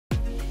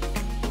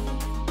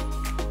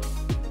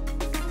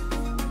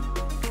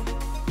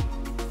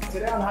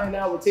Today on High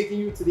Now, we're taking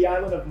you to the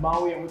island of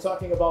Maui and we're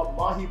talking about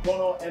Mahi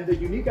Pono and the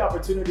unique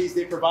opportunities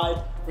they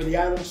provide for the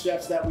island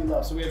chefs that we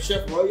love. So we have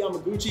Chef Roy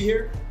Yamaguchi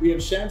here, we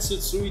have Shan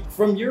Tsutsui.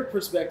 From your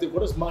perspective,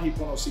 what does Mahi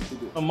Pono seek to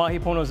do? Mahi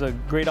Pono is a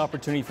great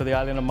opportunity for the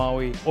island of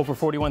Maui. Over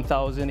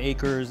 41,000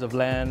 acres of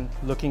land,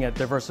 looking at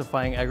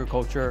diversifying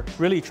agriculture,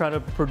 really trying to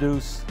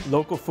produce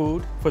local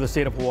food for the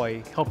state of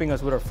Hawaii, helping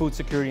us with our food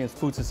security and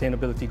food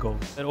sustainability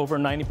goals. And over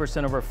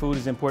 90% of our food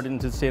is imported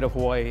into the state of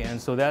Hawaii,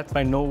 and so that's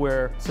by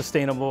nowhere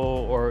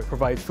sustainable or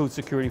provides food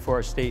security for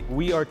our state.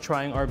 We are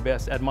trying our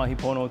best at Mahi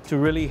Pono to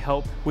really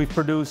help. We've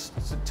produced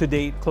to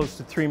date close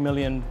to 3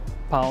 million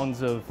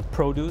pounds of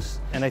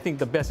produce, and I think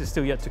the best is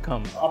still yet to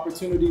come.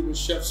 Opportunity with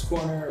Chef's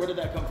Corner, where did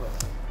that come from?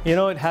 You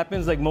know, it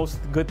happens like most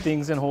good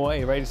things in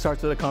Hawaii, right? It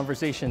starts with a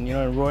conversation. You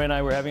know, and Roy and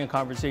I were having a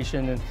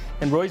conversation,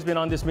 and Roy's been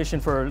on this mission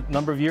for a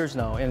number of years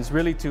now, and it's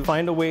really to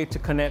find a way to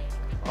connect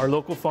our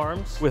local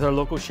farms with our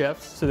local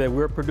chefs so that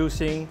we're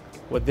producing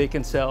what they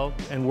can sell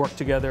and work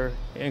together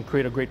and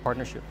create a great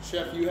partnership.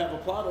 Chef, you have a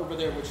plot over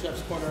there with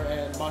Chef's Corner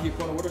and Mahi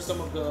Pono. What are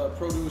some of the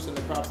produce and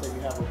the crops that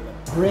you have over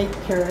there? Great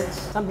carrots.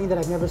 Something that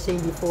I've never seen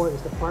before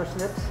is the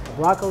parsnips,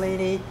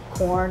 broccolini,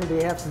 corn.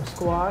 We have some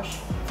squash,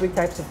 3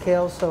 types of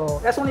kale. So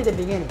that's only the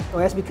beginning. So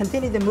as we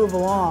continue to move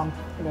along,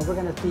 you know, we're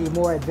going to be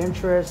more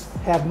adventurous,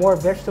 have more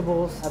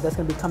vegetables that's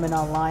going to be coming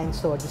online.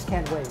 So I just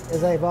can't wait.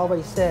 As I've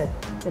always said,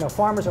 you know,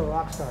 farmers are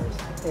rock stars,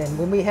 and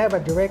when we have a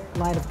direct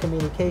line of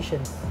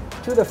communication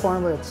to the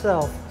farmer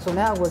itself. So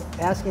now we're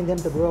asking them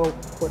to grow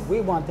what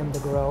we want them to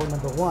grow,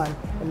 number one.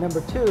 And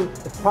number two,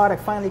 the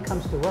product finally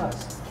comes to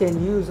us.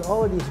 Can use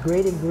all of these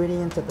great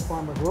ingredients that the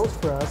farmer grows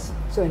for us.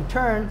 So in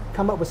turn,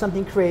 come up with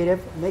something creative,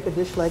 make a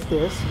dish like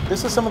this.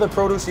 This is some of the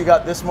produce you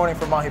got this morning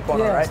from Mahi Pono,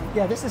 yes, right?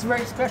 Yeah, this is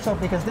very special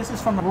because this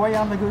is from Roy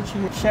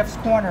Yamaguchi Chef's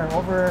Corner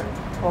over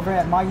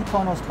at Mahi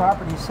Pono's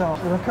property. So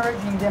we're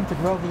encouraging them to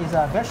grow these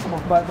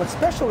vegetables. But what's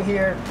special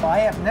here, I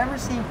have never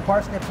seen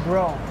parsnips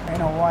grow in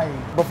Hawaii.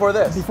 Before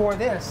this? Before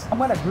this. I'm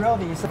going to grill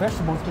these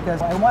vegetables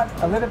because I want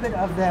a little bit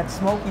of that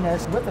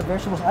smokiness with the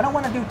vegetables. I don't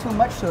want to do too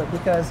much to it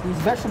because these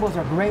vegetables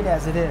are great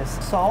as it is.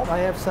 Salt. I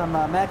have some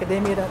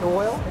macadamia nut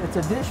oil. It's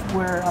a dish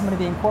where I'm going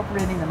to be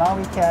incorporating the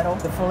Maui cattle,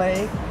 the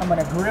filet. I'm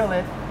going to grill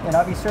it, and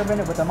I'll be serving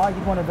it with the Mahi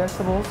Pono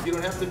vegetables. You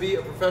don't have to be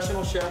a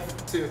professional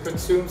chef to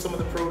consume some of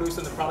the produce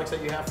and the products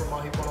that you have from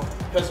Mahi Pono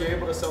because you're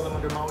able to sell them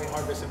under Maui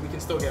Harvest and we can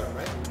still get them,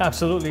 right?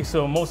 Absolutely.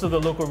 So most of the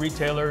local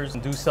retailers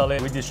do sell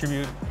it. We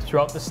distribute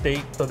throughout the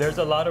state. So there's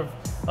a lot of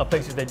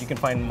places that you can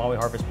find Maui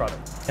Harvest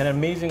products. An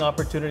amazing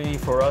opportunity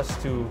for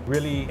us to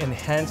really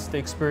enhance the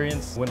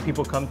experience when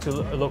people come to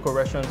local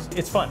restaurants.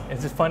 It's fun.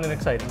 It's fun and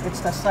exciting. It's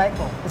the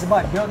cycle. It's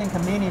about building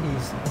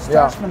communities. It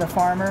starts from the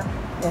farmer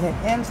and it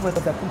ends with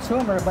the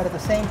consumer, but at the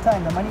same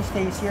time, the money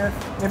stays here.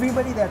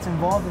 Everybody that's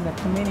involved in the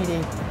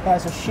community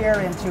has a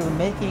share into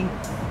making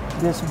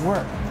this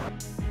work.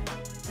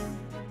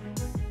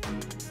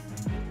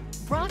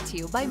 Brought to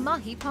you by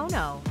Mahi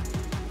Pono.